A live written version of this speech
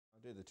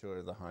do the tour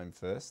of the home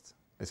first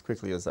as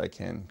quickly as they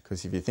can,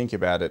 because if you think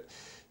about it,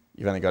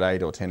 you've only got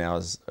 8 or 10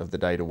 hours of the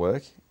day to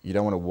work. You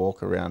don't want to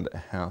walk around a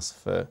house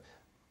for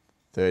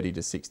 30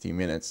 to 60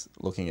 minutes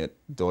looking at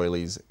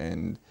doilies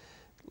and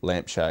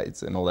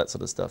lampshades and all that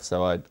sort of stuff.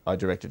 So I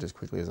direct it as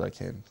quickly as I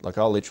can. Like,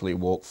 I'll literally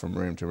walk from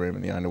room to room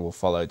and the owner will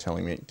follow,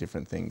 telling me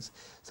different things.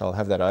 So I'll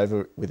have that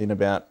over within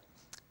about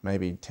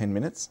maybe 10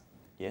 minutes.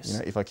 Yes. You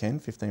know, if I can,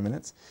 15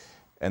 minutes.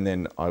 And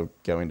then I'll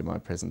go into my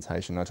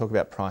presentation. I talk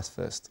about price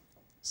first.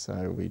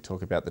 So we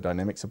talk about the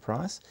dynamics of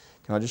price.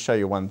 Can I just show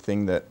you one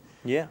thing that,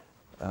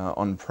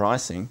 on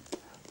pricing,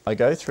 I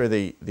go through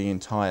the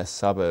entire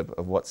suburb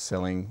of what's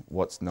selling,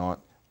 what's not,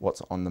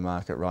 what's on the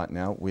market right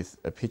now with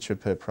a picture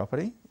per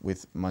property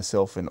with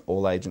myself and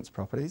all agents'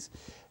 properties.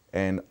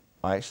 And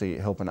I actually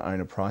help an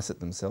owner price it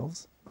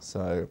themselves.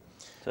 So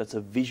it's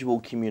a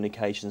visual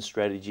communication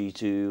strategy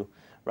to,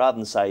 rather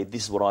than say,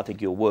 this is what I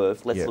think you're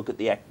worth, let's look at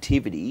the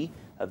activity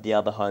of the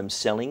other homes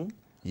selling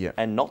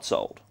and not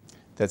sold.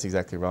 That's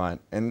exactly right.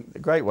 And a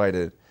great way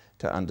to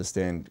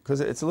understand, because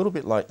it's a little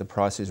bit like The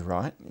Price is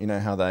Right. You know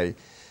how they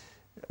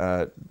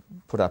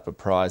put up a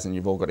prize and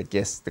you've all got to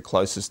guess the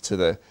closest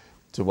to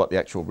what the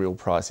actual real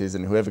price is,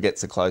 and whoever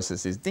gets the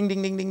closest is ding,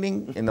 ding, ding, ding,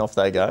 ding, and off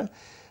they go.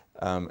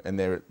 And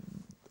they're,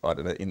 I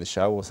don't know, in the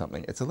show or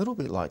something. It's a little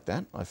bit like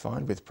that, I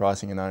find, with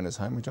pricing an owner's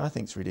home, which I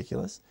think is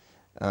ridiculous,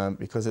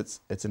 because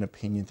it's an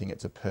opinion thing,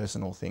 it's a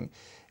personal thing.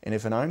 And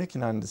if an owner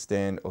can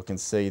understand or can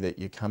see that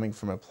you're coming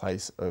from a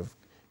place of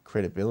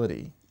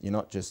credibility, you're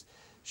not just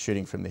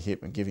shooting from the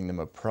hip and giving them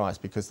a price,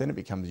 because then it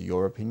becomes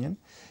your opinion.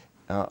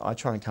 I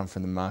try and come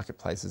from the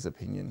marketplace's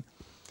opinion.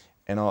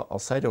 And I'll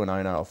say to an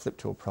owner, I'll flip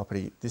to a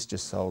property, this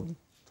just sold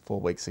 4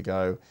 weeks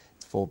ago,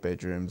 it's 4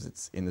 bedrooms,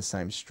 it's in the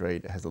same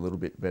street, it has a little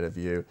bit better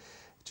view,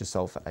 it just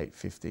sold for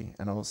 $850,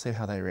 and I'll see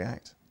how they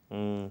react.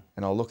 And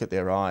I'll look at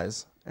their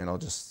eyes and I'll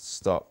just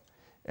stop.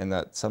 And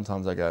that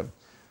sometimes I go,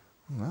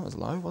 that was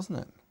low, wasn't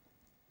it?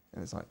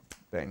 And it's like,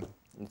 bang.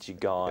 It's your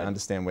guide. I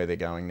understand where they're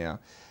going now.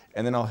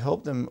 And then I'll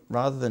help them,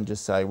 rather than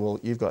just say, well,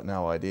 you've got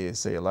no idea,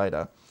 see you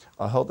later,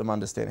 I'll help them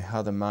understand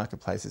how the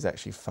marketplace is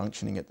actually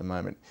functioning at the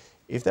moment.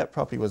 If that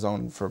property was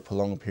on for a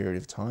prolonged period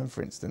of time,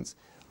 for instance,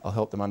 I'll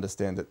help them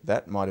understand that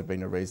that might have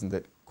been a reason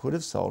that could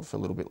have sold for a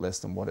little bit less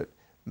than what it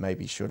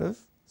maybe should have.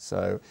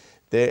 So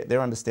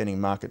they're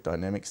understanding market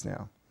dynamics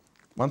now.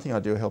 One thing I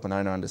do help an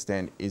owner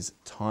understand is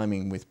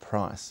timing with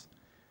price.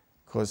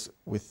 Because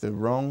with the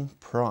wrong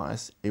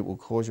price, it will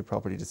cause your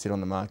property to sit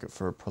on the market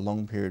for a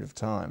prolonged period of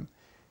time,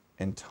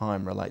 and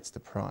time relates to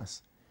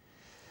price.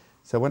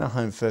 So when a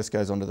home first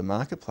goes onto the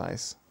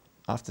marketplace,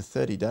 after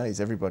 30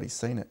 days, everybody's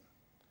seen it.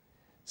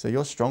 So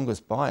your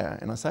strongest buyer,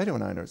 and I say to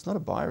an owner, it's not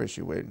a buyer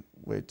issue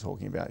we're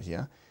talking about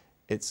here,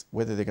 it's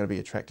whether they're going to be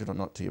attracted or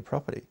not to your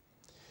property.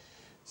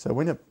 So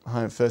when a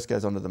home first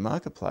goes onto the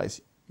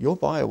marketplace, your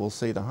buyer will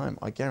see the home,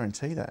 I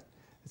guarantee that.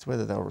 It's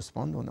whether they'll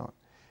respond or not.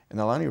 And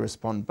they'll only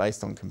respond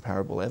based on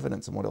comparable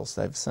evidence and what else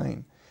they've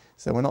seen.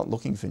 So we're not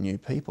looking for new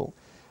people.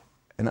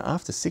 And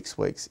after 6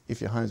 weeks,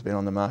 if your home's been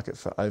on the market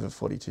for over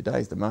 42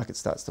 days, the market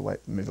starts to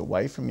move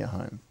away from your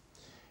home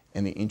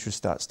and the interest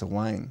starts to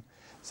wane.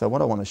 So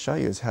what I want to show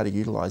you is how to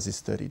utilise this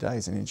 30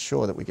 days and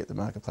ensure that we get the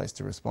marketplace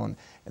to respond,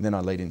 and then I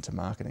lead into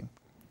marketing.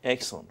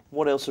 Excellent.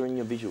 What else are in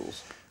your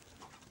visuals?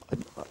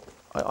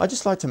 I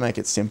just like to make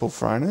it simple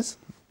for owners.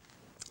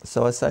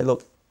 So I say,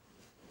 look,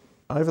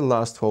 over the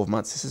last 12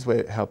 months, this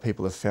is how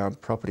people have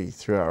found property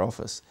through our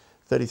office.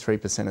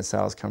 33% of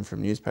sales come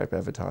from newspaper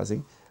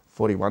advertising,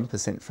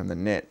 41% from the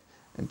net,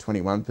 and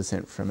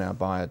 21% from our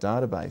buyer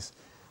database.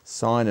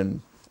 Sign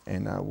and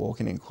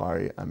walk-in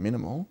inquiry are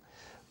minimal,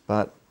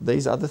 but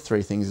these other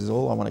 3 things is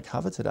all I want to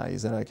cover today.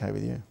 Is that okay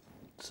with you?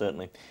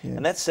 Certainly. Yeah.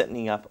 And that's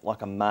setting up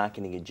like a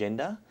marketing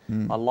agenda.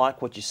 I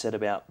like what you said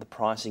about the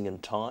pricing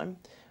and time.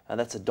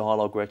 That's a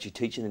dialogue we're actually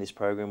teaching in this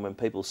program. When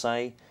people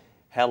say,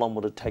 how long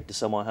would it take to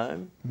sell my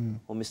home?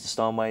 Well, Mr.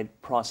 Steinwede,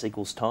 price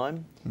equals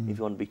time. If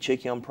you want to be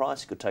cheeky on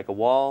price, it could take a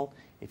while.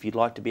 If you'd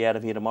like to be out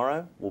of here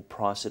tomorrow, we'll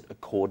price it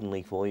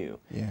accordingly for you.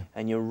 Yeah.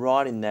 And you're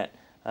right in that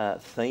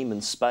theme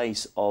and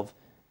space of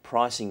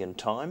pricing and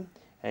time,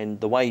 and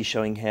the way you're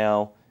showing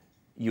how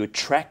you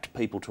attract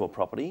people to a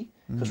property,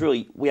 because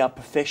really we are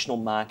professional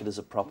marketers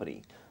of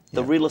property.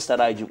 The real estate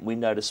agent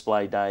window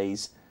display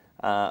days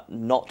are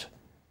not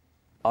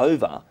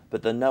over,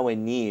 but they're nowhere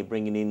near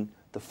bringing in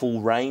the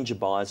full range of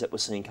buyers that we're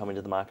seeing come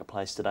into the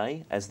marketplace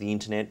today, as the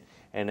internet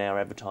and our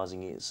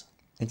advertising is.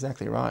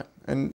 Exactly right. And